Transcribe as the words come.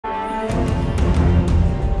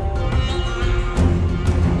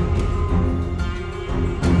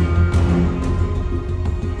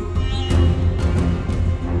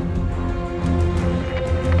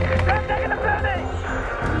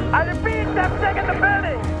taking the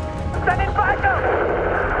building! Sending backup!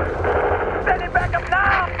 Sending backup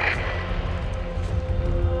now!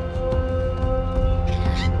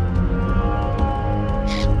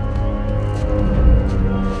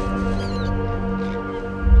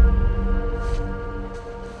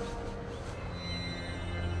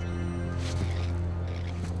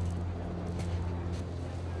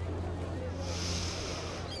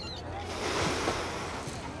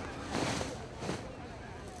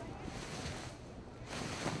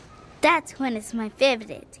 That's when it's my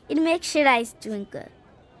favorite. It makes sure I's doing good.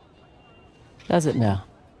 Does it now?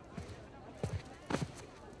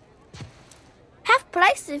 Half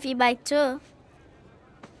price if you buy two.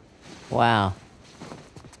 Wow.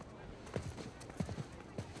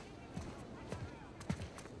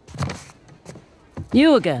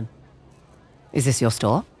 You again? Is this your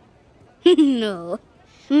store? No,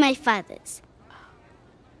 my father's.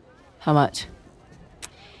 How much?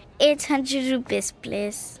 800 rupees,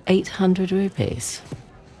 please. 800 rupees.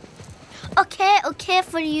 Okay,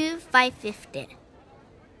 for you, 550.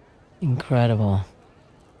 Incredible.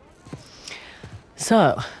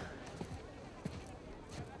 So,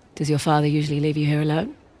 does your father usually leave you here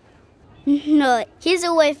alone? No, he's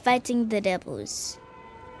away fighting the rebels.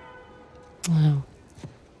 Well,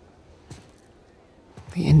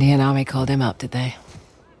 the Indian army called him up, did they?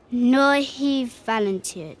 No, he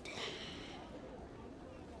volunteered.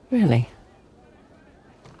 Really?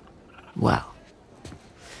 Well,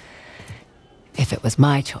 if it was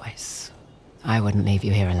my choice, I wouldn't leave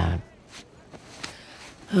you here alone.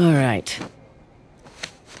 All right.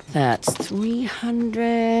 That's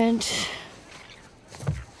 300.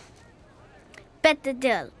 Better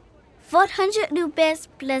deal. 400 rupees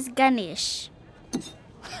plus Ganesh.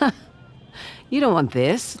 You don't want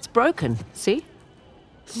this. It's broken. See?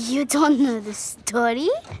 You don't know the story?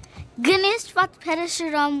 Ganesh fought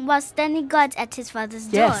Parashuram while standing guard at his father's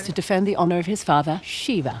door. Yes, to defend the honor of his father,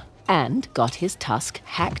 Shiva, and got his tusk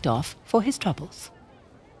hacked off for his troubles.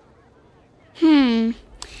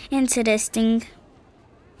 Interesting.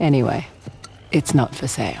 Anyway, it's not for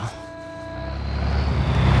sale.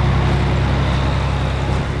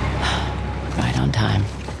 Right on time.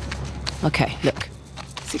 Okay, look.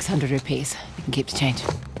 600 rupees. You can keep the change.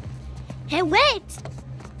 Hey, wait!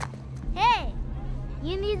 Hey,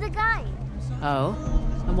 you need the guy. Oh?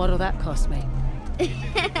 And what'll that cost me?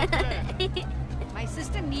 My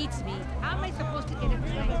sister needs me. How am I supposed to get it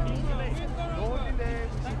right?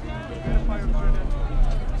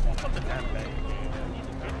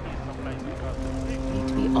 Need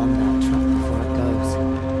to be on that truck before it goes.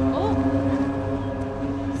 Oh!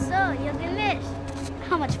 So, you're Ganesh.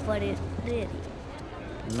 How much for it, really?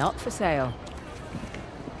 Not for sale.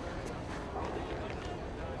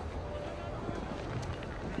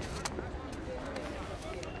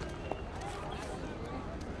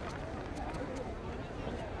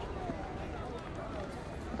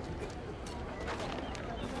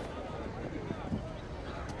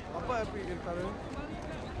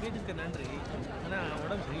 வீட்டுக்கு நன்றி ஆனா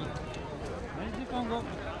உடம்பு சரியில்லை நினைச்சுக்கோங்க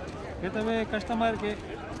ஏத்தவே கஷ்டமா இருக்கு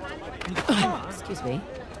Excuse me.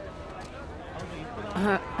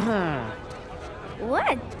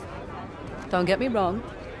 What? Don't get me wrong.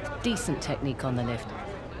 Decent technique on the lift.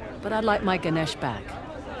 But I'd like my Ganesh back.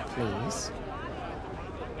 Please.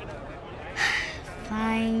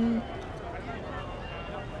 Fine.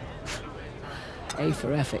 A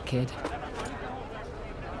for effort, kid.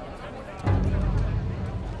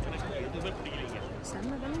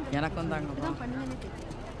 எனக்கு வந்தாங்க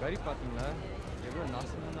கறி பாத்தீங்களா எவ்வளவு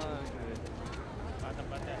நாசமா இருக்கு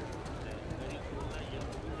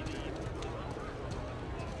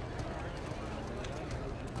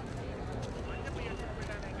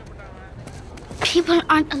People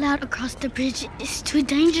aren't allowed across the bridge. It's too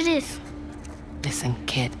dangerous. Listen,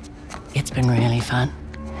 kid. It's been really fun.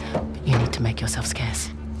 But you need to make yourself scarce.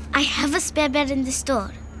 I have a spare bed in the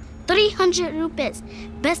store. 300 rupees.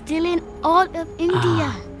 Best deal in all of India.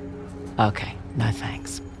 Okay, no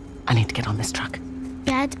thanks. I need to get on this truck.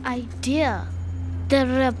 Bad idea. They're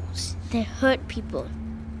rebels. They hurt people.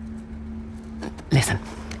 Listen.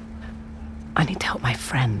 I need to help my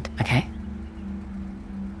friend, okay?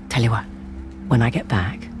 Tell you what. When I get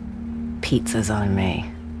back, pizza's on me.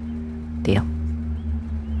 Deal?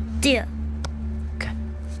 Deal. Good.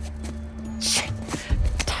 Shit.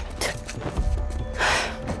 Damn it.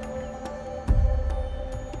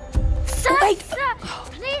 Sir, Wait. sir, Oh,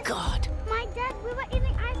 please. God. My dad, we were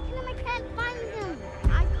eating ice cream. I can't find him.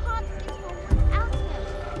 I can't get home without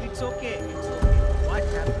him. It's okay. What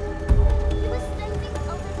happened? He was standing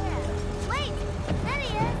over there. Wait, there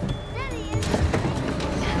he is. There he is.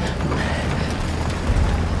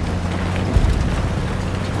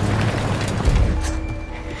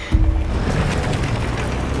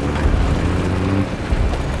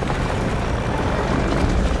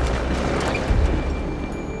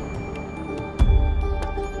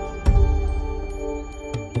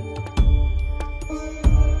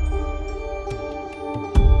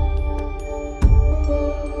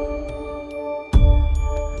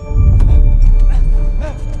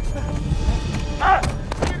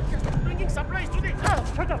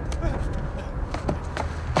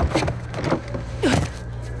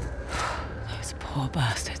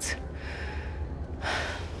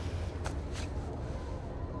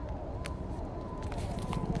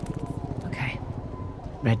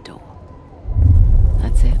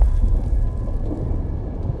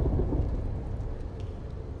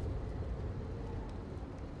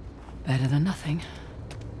 better than nothing.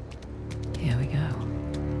 Here we go.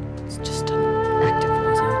 It's just an active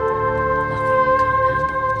war zone. Nothing you can't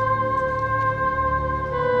handle.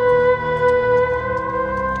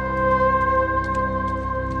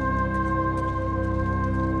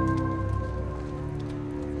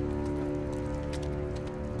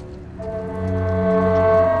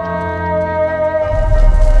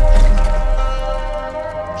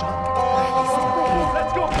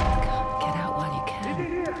 Let's go! Get out while you can.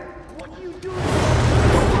 What are you doing?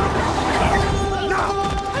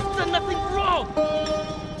 I've done nothing wrong!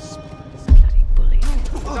 Bloody bully.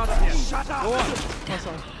 Shut up here. Shut up! Go on.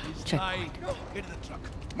 Checkpoint. Get in the truck.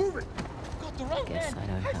 Move it. Got the wrong Guess I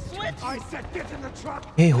don't have a choice. I said get in the truck.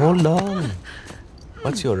 Hey, hold on.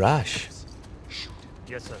 What's your rush?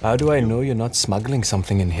 Yes, sir. How do I know you're not smuggling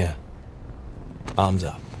something in here? Arms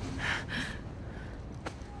up.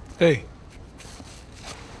 Hey,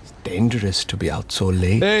 It's dangerous to be out so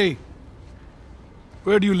late. hey!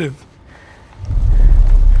 Where do you live?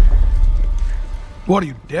 What are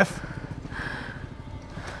you, deaf?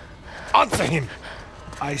 Answer him!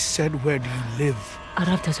 I said, where do you live?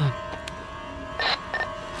 Arabtazon.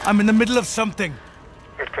 I'm in the middle of something.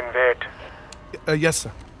 It can wait. Yes,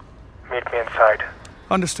 sir. Meet me inside.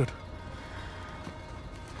 Understood.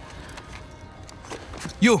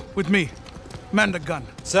 You, with me. Man the gun.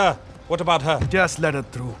 Sir, what about her? Just let her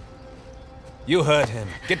through. You heard him.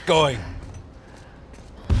 Get going.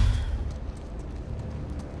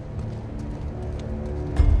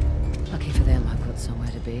 Lucky for them, I've got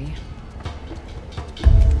somewhere to be.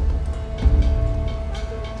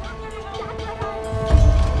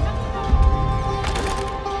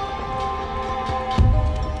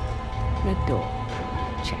 Red door.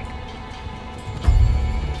 Check.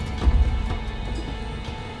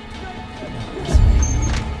 No, this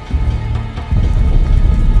way.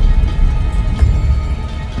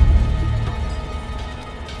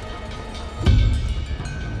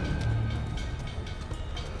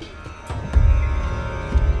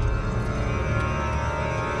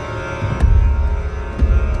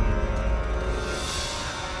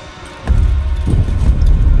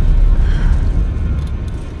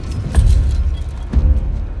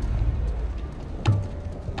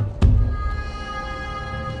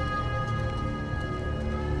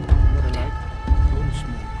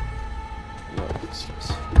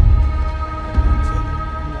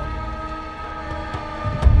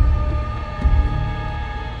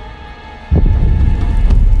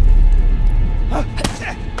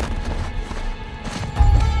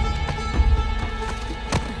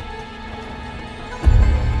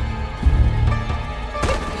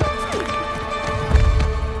 Don't smoke.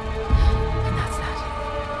 And that's that.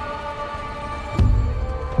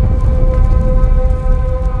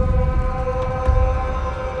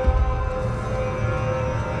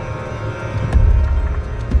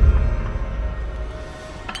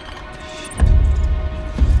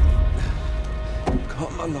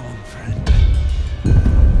 Come along, friend.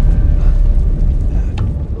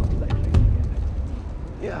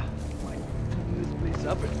 Yeah. This place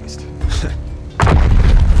up at least.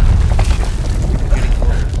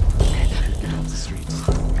 Getting the streets.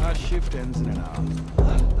 Our shift ends in an hour.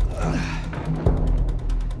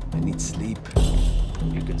 I need sleep.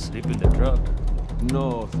 You can sleep in the truck.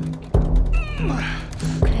 No, thank you.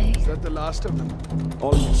 Okay. Is that the last of them?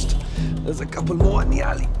 Almost. There's a couple more in the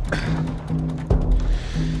alley.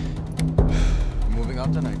 Moving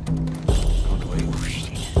out tonight. Don't worry. Oh,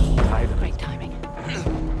 shit. Tired of Great timing.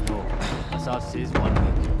 No. Asad says 1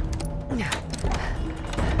 week.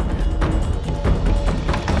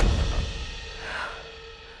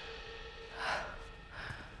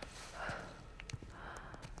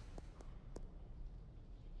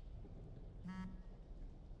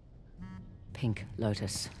 Pink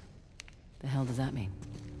lotus. The hell does that mean?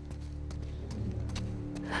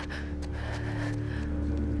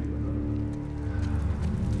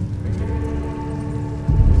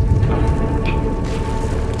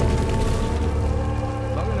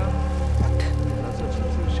 Long enough. That's what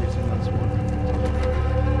she's chasing us for.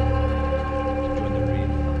 Join the raid.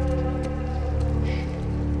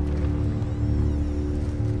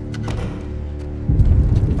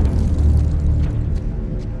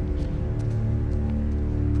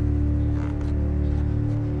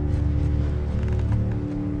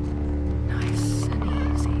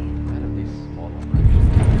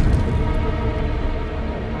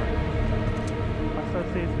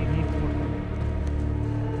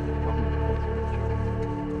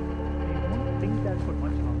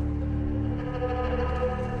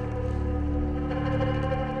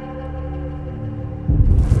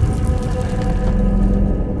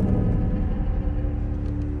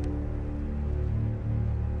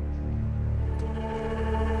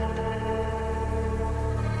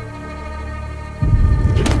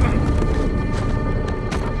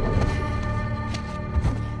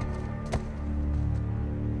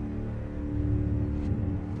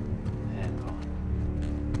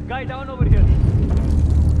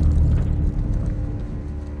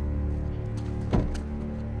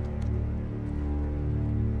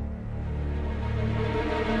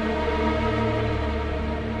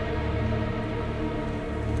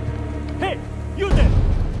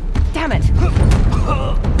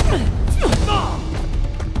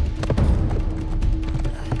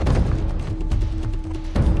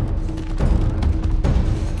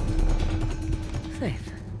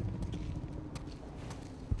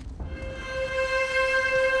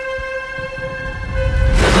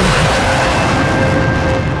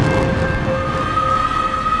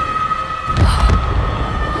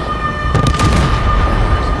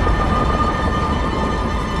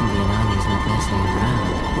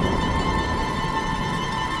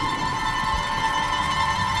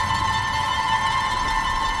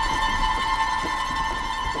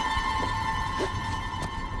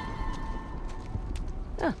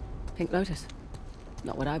 Pink Lotus.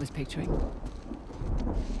 Not what I was picturing.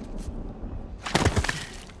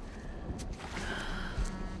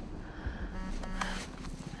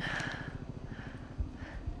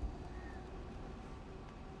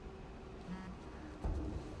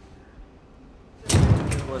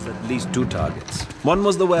 There was at least 2 targets. One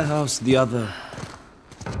was the warehouse, the other...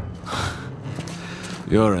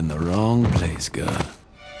 You're in the wrong place, girl.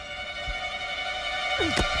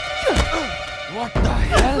 What the?